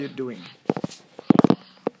You doing?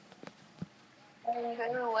 I'm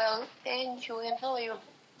very well, thank you. And how are you?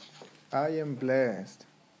 I am blessed.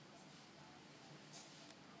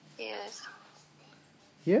 Yes.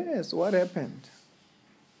 Yes, what happened?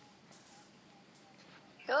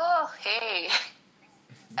 Oh, hey.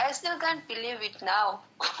 I still can't believe it now.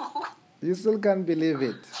 You still can't believe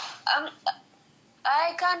it?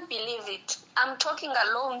 I can't believe it. I'm talking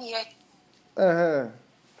alone here. Uh-huh.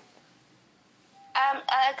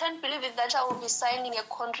 I can't believe it that I will be signing a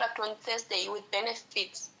contract on Thursday with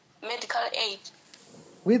benefits, medical aid.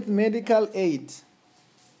 With medical aid?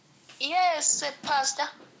 Yes, Pastor.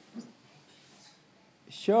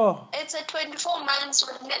 Sure. It's a 24 months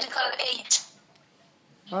with medical aid.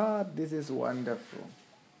 Ah, this is wonderful.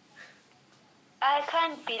 I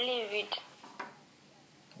can't believe it.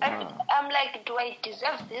 Wow. I'm like, do I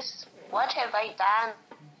deserve this? What have I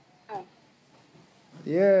done?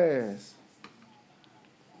 Yes.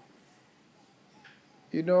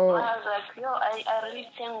 You know, I was like, I really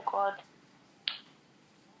thank God.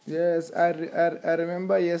 yes, I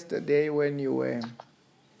remember yesterday when you were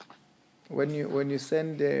when you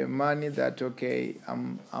sent the money that okay,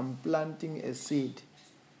 I'm planting a seed.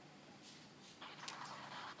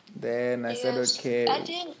 Then I said okay. I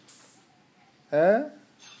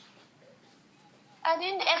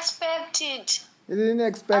didn't expect it. You didn't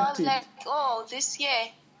expect I was it? like, oh, this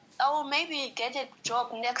year I will maybe get a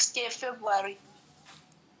job next year, February.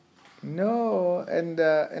 No, and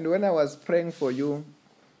when I was praying for you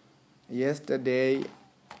yesterday,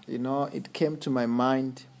 it came to my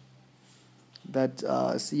mind that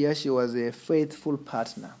Sia, she was a faithful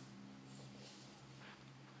partner.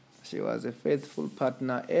 She was a faithful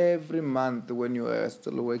partner. Every month when you are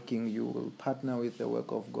still working, you will partner with the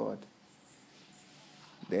work of God.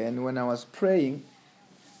 Then when I was praying,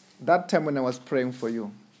 that time when I was praying for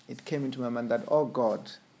you, it came into my mind that, oh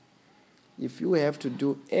God, if you have to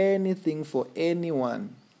do anything for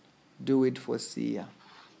anyone, do it for Sia.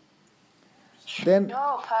 Then,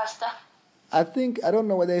 no, Pastor. I don't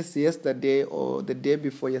know whether it's yesterday or the day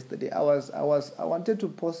before yesterday. I wanted to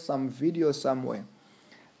post some video somewhere.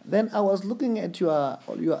 Then I was looking at your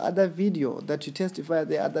other video that you testified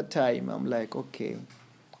the other time. I'm like, okay,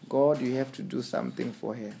 God, you have to do something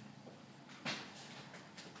for her.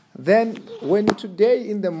 Then when today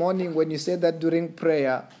in the morning, when you said that during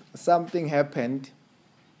prayer, something happened,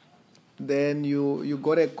 then you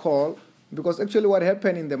got a call, because actually what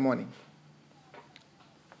happened in the morning?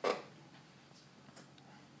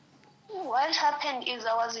 What happened is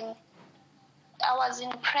I was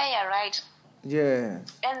in prayer, right? Yes.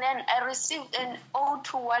 And then I received an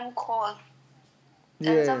 021 call.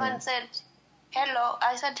 Yes. And someone said, hello.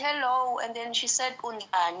 I said, hello. And then she said,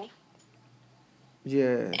 unjani?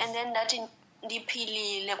 Yes. And then that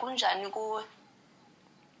ndiphilile kunjani kuwe?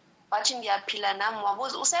 Wathi ndiyaphila nami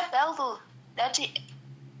wabuza useBellville. That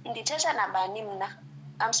ndithetha nabani mna?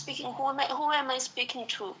 I'm speaking, who am I speaking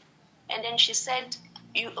to? And then she said,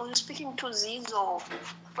 you're speaking to Zizo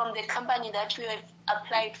from the company that you have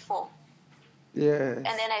applied for. Yes. And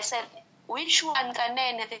then I said, which one,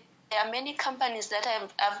 Kanene? There are many companies that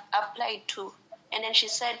I've applied to. And then she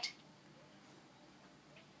said,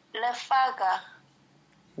 Lafarga.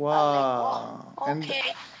 Wow. Like,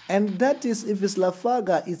 okay. And that is, if it's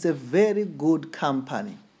Lafarga, it's a very good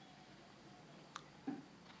company.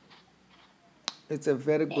 It's a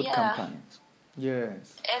very good company.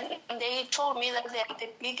 Yes. And they told me that they're the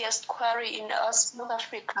biggest quarry in South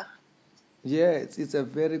Africa. Yes, it's a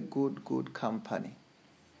very good company.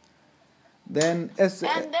 Then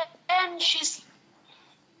she's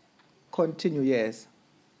continue, yes.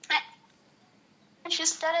 She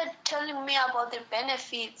started telling me about the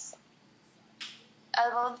benefits,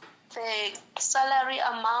 about the salary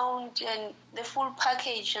amount and the full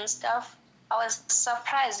package and stuff. I was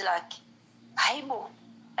surprised, like, Aibo.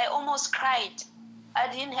 I almost cried. I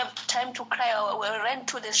didn't have time to cry. I ran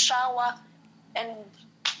to the shower and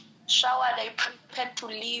showered. I prepared to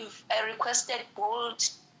leave. I requested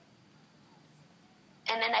Bolt.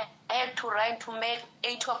 And then I had to run to make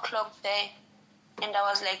 8 o'clock there. And I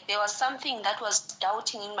was like, there was something that was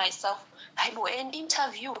doubting in myself. I go an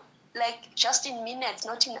interview, like just in minutes,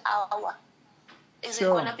 not in hour. Is it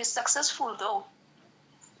going to be successful though?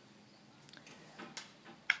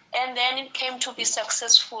 And then it came to be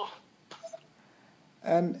successful.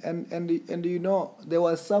 And there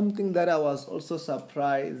was something that I was also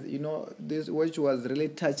surprised, this which was really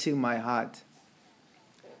touching my heart.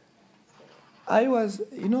 I was,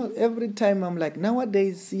 every time I'm like,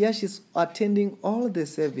 nowadays, yeah, she's attending all the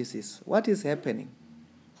services. What is happening?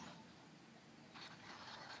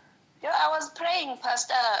 Yeah, I was praying,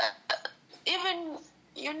 Pastor. Even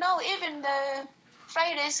You know, even the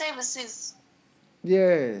Friday services,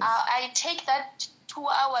 Yes. I take that 2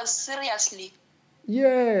 hours seriously.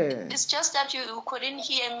 Yes. It's just that you couldn't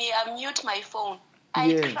hear me. I mute my phone. I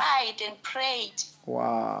Yes. cried and prayed.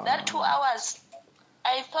 Wow. That 2 hours,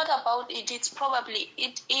 I thought about it.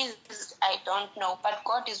 It is, I don't know, but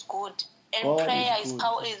God is good. And God prayer is is good.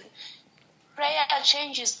 how prayer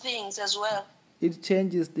changes things as well. It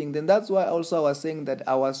changes things. And that's why also I was saying that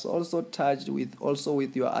I was also touched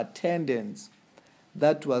with your attendance.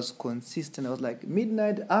 That was consistent. I was like,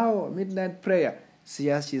 midnight hour, midnight prayer.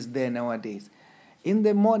 Sias is there nowadays. In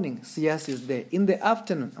the morning, Sias is there. In the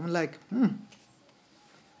afternoon, I'm like,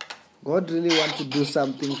 God really want to do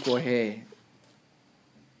something for her.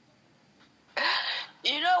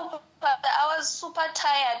 You know, I was super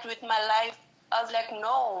tired with my life. I was like,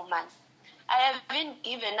 no, man. I haven't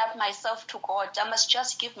given up myself to God. I must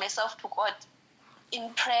just give myself to God in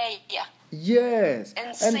prayer. Yes.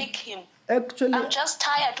 And seek Him. Actually, I'm just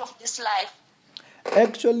tired of this life.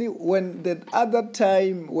 Actually, when the other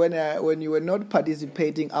time when you were not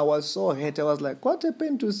participating, I was so hurt. I was like, what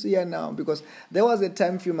happened to Sia now? Because there was a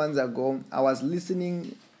time a few months ago, I was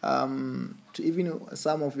listening to even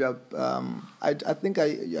some of your, I think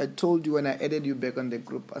I told you when I added you back on the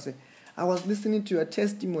group, I said, I was listening to your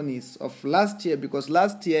testimonies of last year, because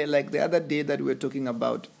last year, like the other day that we were talking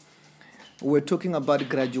about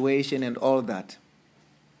graduation and all that.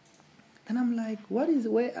 And I'm like, where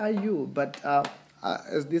are you? But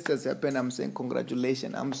as this has happened, I'm saying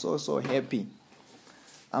congratulations. I'm so happy.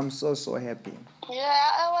 I'm so happy.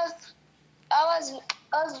 Yeah, I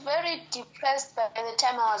was very depressed by the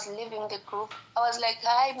time I was leaving the group. I was like,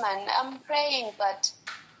 hi man, I'm praying, but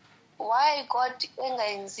why God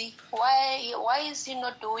why is He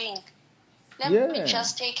not doing? Let me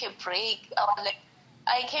just take a break. I was like,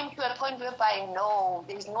 I came to a point whereby no,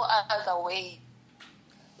 there's no other way.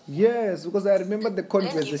 Yes, because I remember the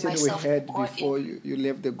conversation we had before you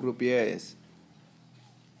left the group. Yes.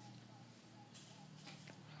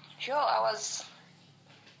 Sure,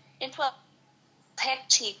 it was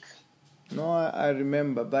hectic. No, I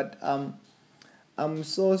remember, but I'm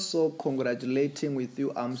so congratulating with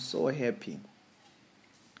you. I'm so happy.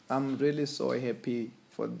 I'm really so happy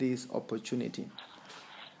for this opportunity.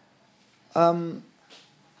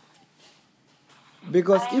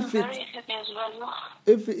 Because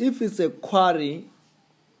if it's a quarry,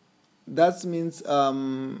 that means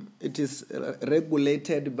it is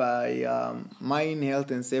regulated by Mine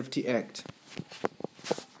Health and Safety Act.